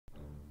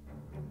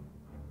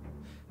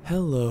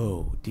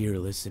Hello, dear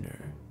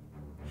listener.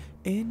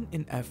 In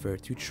an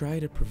effort to try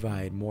to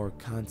provide more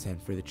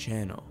content for the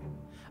channel,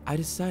 I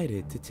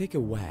decided to take a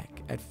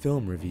whack at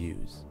film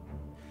reviews.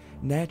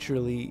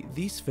 Naturally,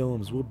 these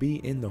films will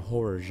be in the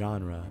horror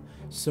genre,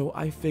 so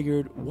I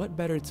figured what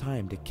better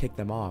time to kick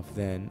them off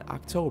than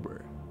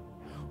October.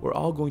 We're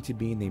all going to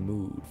be in the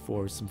mood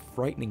for some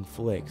frightening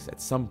flicks at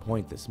some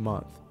point this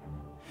month.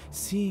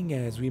 Seeing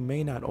as we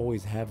may not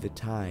always have the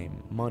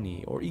time,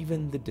 money, or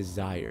even the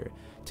desire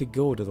to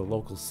go to the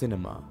local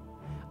cinema,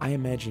 I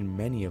imagine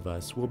many of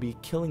us will be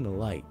killing the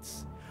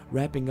lights,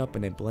 wrapping up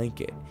in a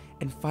blanket,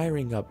 and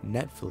firing up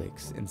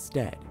Netflix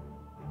instead.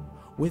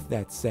 With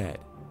that said,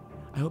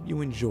 I hope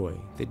you enjoy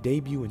the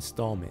debut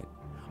installment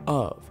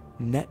of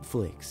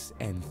Netflix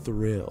and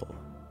Thrill,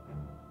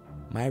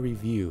 my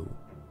review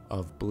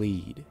of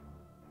Bleed.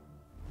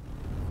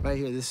 Right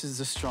here, this is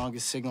the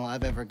strongest signal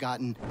I've ever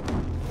gotten.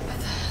 What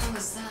the hell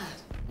is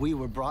that? We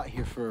were brought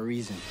here for a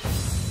reason.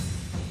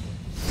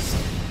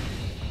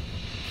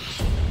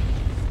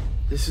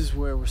 This is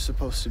where we're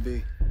supposed to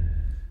be.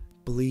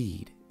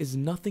 Bleed is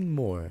nothing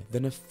more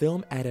than a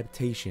film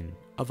adaptation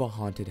of a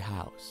haunted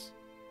house.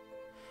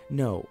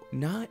 No,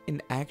 not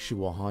an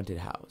actual haunted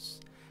house.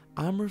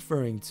 I'm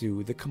referring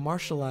to the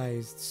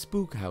commercialized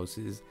spook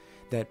houses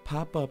that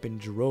pop up in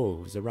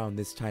droves around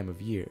this time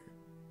of year.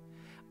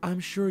 I'm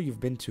sure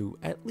you've been to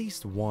at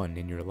least one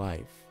in your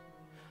life.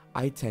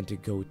 I tend to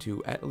go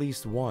to at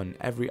least one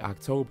every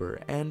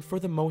October, and for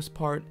the most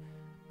part,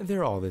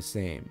 they're all the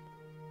same.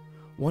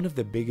 One of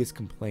the biggest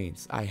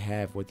complaints I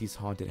have with these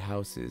haunted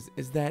houses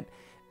is that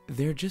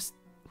they're just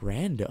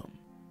random.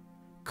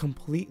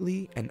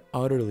 Completely and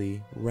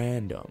utterly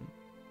random.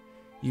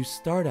 You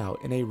start out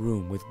in a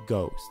room with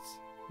ghosts.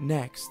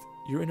 Next,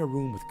 you're in a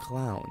room with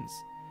clowns.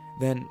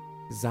 Then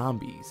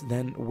zombies,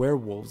 then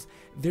werewolves.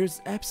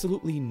 There's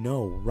absolutely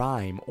no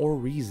rhyme or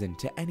reason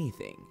to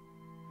anything.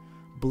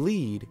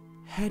 Bleed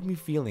had me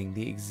feeling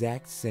the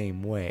exact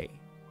same way.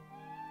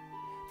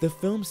 The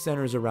film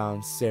centers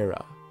around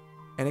Sarah,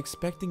 an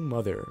expecting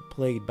mother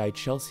played by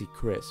Chelsea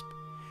Crisp,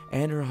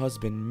 and her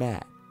husband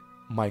Matt,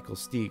 Michael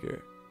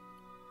Steger.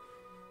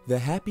 The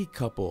happy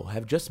couple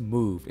have just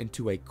moved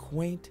into a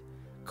quaint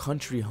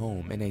country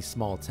home in a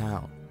small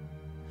town.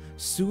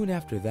 Soon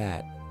after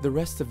that, the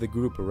rest of the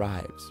group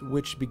arrives,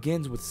 which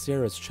begins with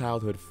Sarah's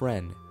childhood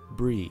friend,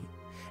 Bree,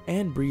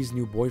 and Bree's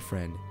new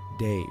boyfriend,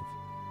 Dave.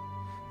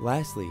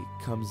 Lastly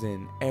comes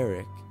in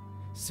Eric,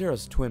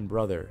 Sarah's twin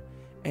brother,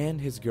 and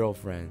his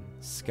girlfriend,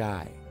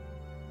 Sky.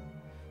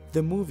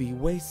 The movie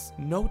wastes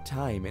no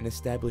time in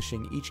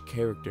establishing each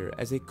character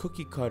as a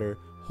cookie-cutter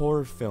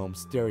horror film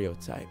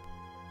stereotype.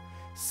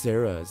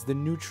 Sarah is the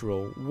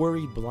neutral,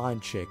 worried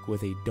blonde chick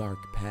with a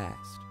dark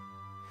past.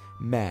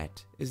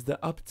 Matt is the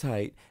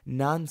uptight,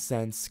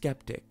 nonsense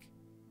skeptic.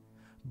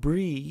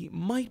 Bree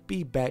might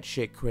be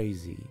batshit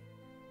crazy.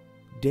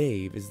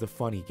 Dave is the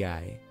funny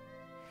guy.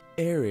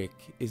 Eric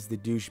is the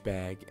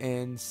douchebag,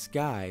 and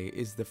Sky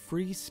is the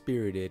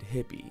free-spirited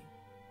hippie.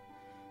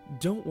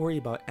 Don't worry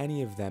about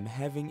any of them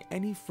having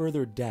any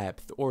further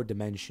depth or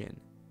dimension.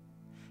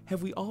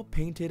 Have we all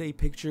painted a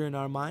picture in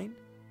our mind?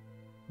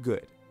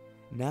 Good.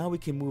 Now we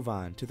can move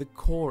on to the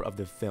core of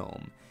the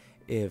film,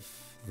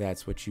 if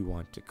that's what you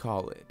want to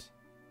call it.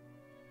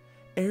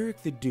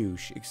 Eric the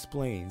douche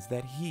explains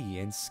that he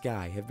and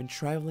Sky have been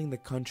traveling the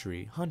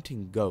country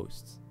hunting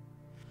ghosts.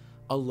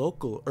 A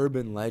local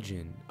urban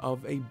legend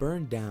of a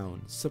burned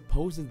down,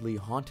 supposedly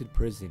haunted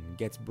prison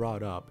gets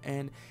brought up,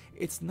 and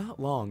it's not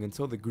long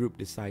until the group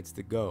decides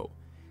to go,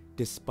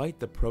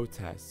 despite the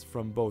protests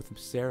from both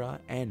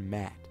Sarah and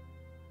Matt.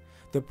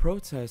 The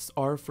protests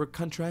are for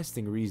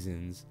contrasting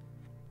reasons.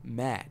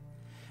 Matt,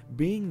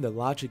 being the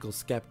logical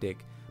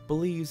skeptic,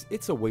 believes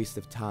it's a waste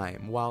of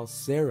time, while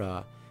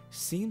Sarah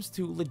seems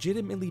to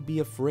legitimately be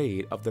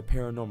afraid of the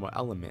paranormal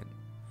element.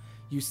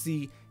 You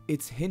see,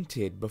 it's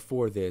hinted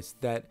before this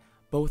that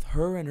both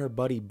her and her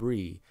buddy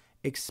Bree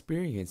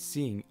experienced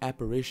seeing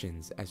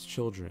apparitions as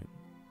children.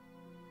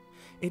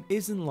 It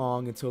isn't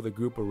long until the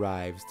group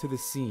arrives to the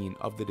scene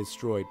of the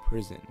destroyed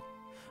prison,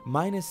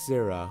 minus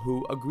Sarah,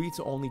 who agreed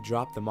to only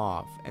drop them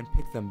off and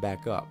pick them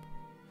back up.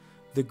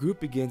 The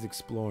group begins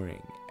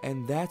exploring,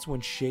 and that's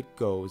when shit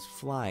goes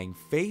flying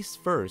face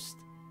first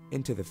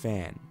into the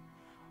fan.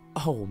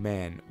 Oh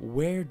man,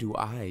 where do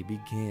I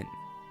begin?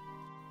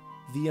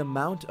 The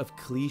amount of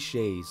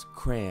cliches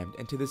crammed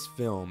into this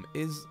film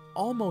is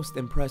almost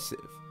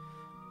impressive.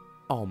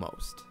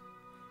 Almost.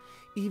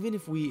 Even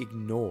if we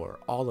ignore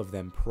all of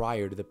them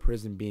prior to the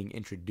prison being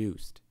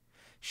introduced.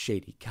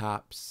 Shady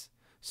cops,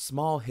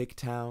 small hick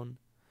town,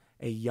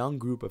 a young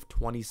group of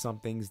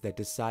 20-somethings that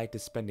decide to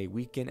spend a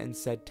weekend in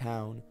said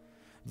town,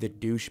 the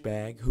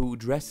douchebag who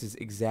dresses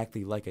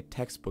exactly like a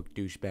textbook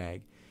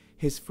douchebag,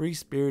 his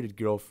free-spirited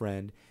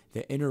girlfriend,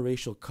 the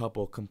interracial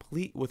couple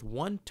complete with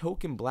one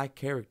token black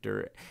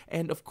character,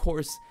 and of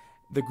course,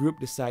 the group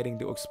deciding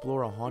to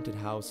explore a haunted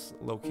house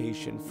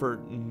location for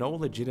no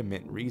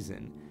legitimate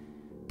reason.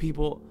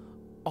 People,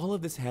 all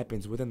of this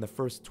happens within the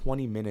first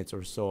 20 minutes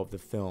or so of the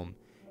film,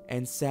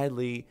 and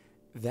sadly,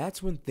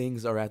 That's when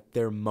things are at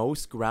their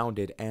most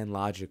grounded and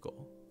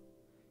logical.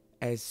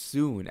 As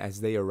soon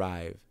as they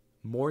arrive,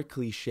 more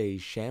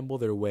cliches shamble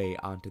their way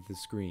onto the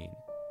screen.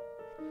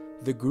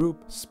 The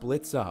group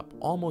splits up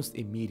almost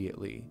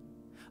immediately.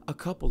 A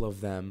couple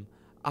of them,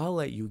 I'll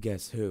let you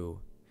guess who,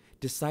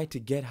 decide to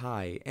get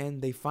high,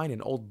 and they find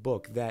an old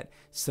book that,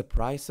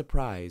 surprise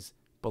surprise,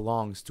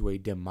 belongs to a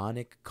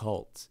demonic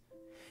cult.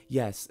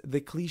 Yes, the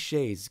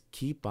cliches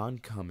keep on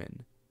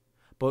coming.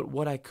 But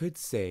what I could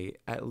say,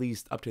 at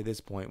least up to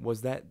this point,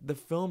 was that the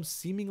film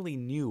seemingly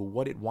knew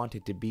what it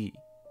wanted to be.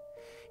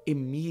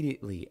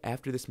 Immediately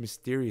after this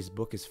mysterious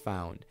book is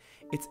found,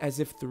 it's as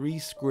if 3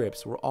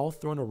 scripts were all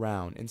thrown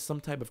around in some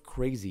type of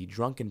crazy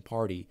drunken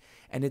party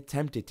and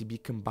attempted to be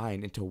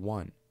combined into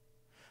one.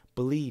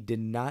 Bleed did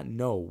not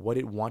know what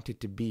it wanted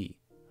to be,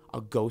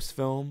 a ghost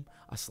film,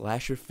 a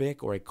slasher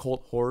fic, or a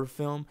cult horror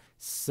film,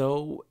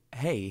 so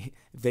hey,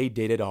 they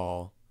did it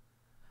all.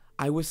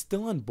 I was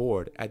still on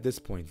board at this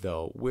point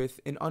though, with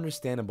an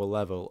understandable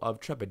level of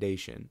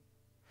trepidation.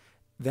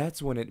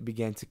 That's when it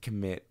began to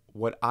commit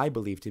what I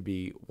believe to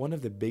be one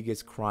of the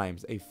biggest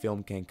crimes a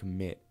film can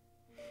commit.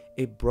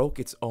 It broke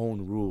its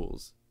own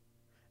rules.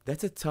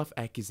 That's a tough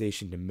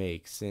accusation to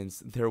make since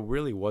there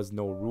really was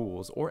no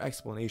rules or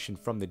explanation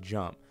from the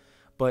jump,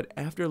 but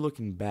after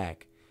looking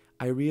back,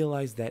 I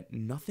realized that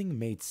nothing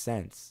made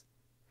sense.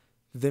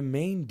 The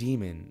main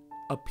demon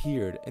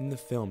appeared in the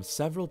film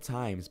several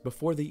times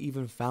before they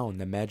even found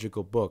the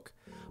magical book,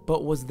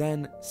 but was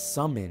then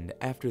summoned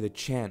after the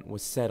chant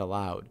was said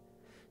aloud.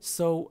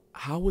 So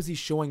how was he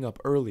showing up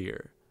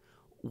earlier?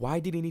 Why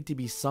did he need to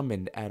be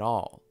summoned at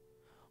all?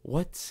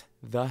 What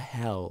the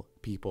hell,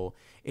 people?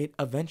 It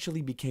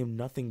eventually became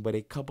nothing but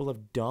a couple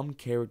of dumb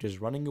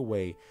characters running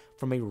away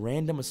from a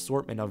random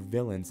assortment of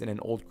villains in an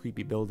old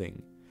creepy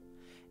building.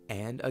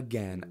 And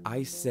again,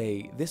 I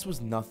say this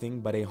was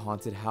nothing but a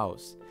haunted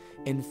house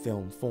in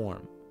film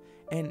form,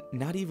 and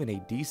not even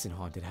a decent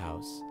haunted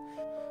house.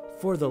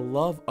 For the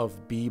love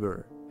of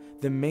Bieber,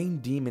 the main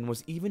demon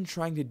was even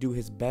trying to do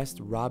his best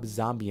Rob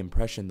Zombie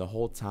impression the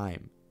whole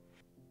time.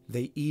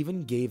 They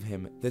even gave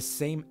him the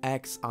same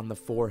X on the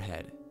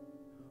forehead.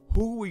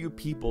 Who were you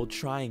people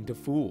trying to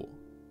fool?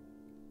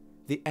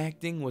 The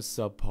acting was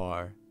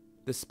subpar.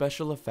 The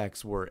special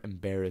effects were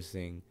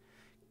embarrassing.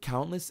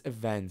 Countless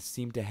events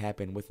seemed to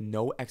happen with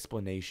no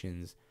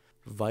explanations.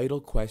 Vital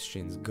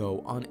questions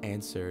go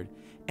unanswered,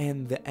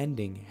 and the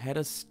ending had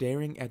us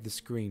staring at the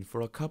screen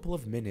for a couple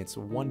of minutes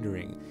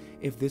wondering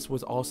if this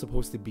was all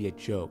supposed to be a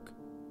joke.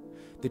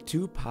 The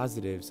 2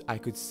 positives I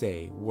could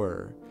say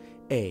were,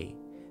 A,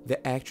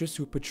 the actress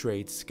who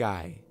portrayed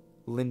Skye,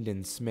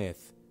 Lyndon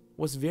Smith,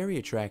 was very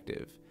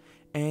attractive,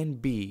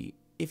 and B,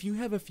 if you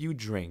have a few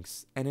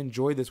drinks and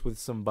enjoy this with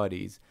some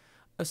buddies,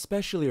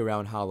 especially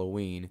around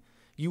Halloween,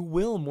 you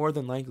will more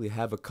than likely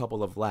have a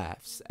couple of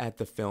laughs at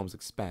the film's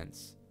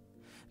expense.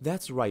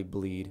 That's right,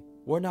 Bleed.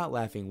 We're not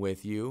laughing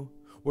with you.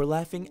 We're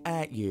laughing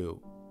at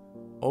you.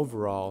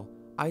 Overall,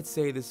 I'd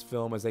say this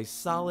film is a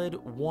solid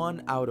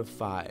 1 out of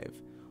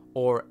 5.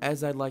 Or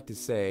as I'd like to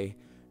say,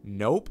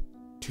 nope,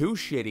 too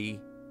shitty.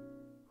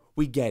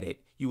 We get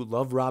it. You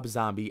love Rob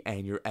Zombie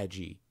and you're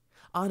edgy.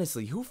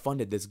 Honestly, who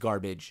funded this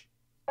garbage?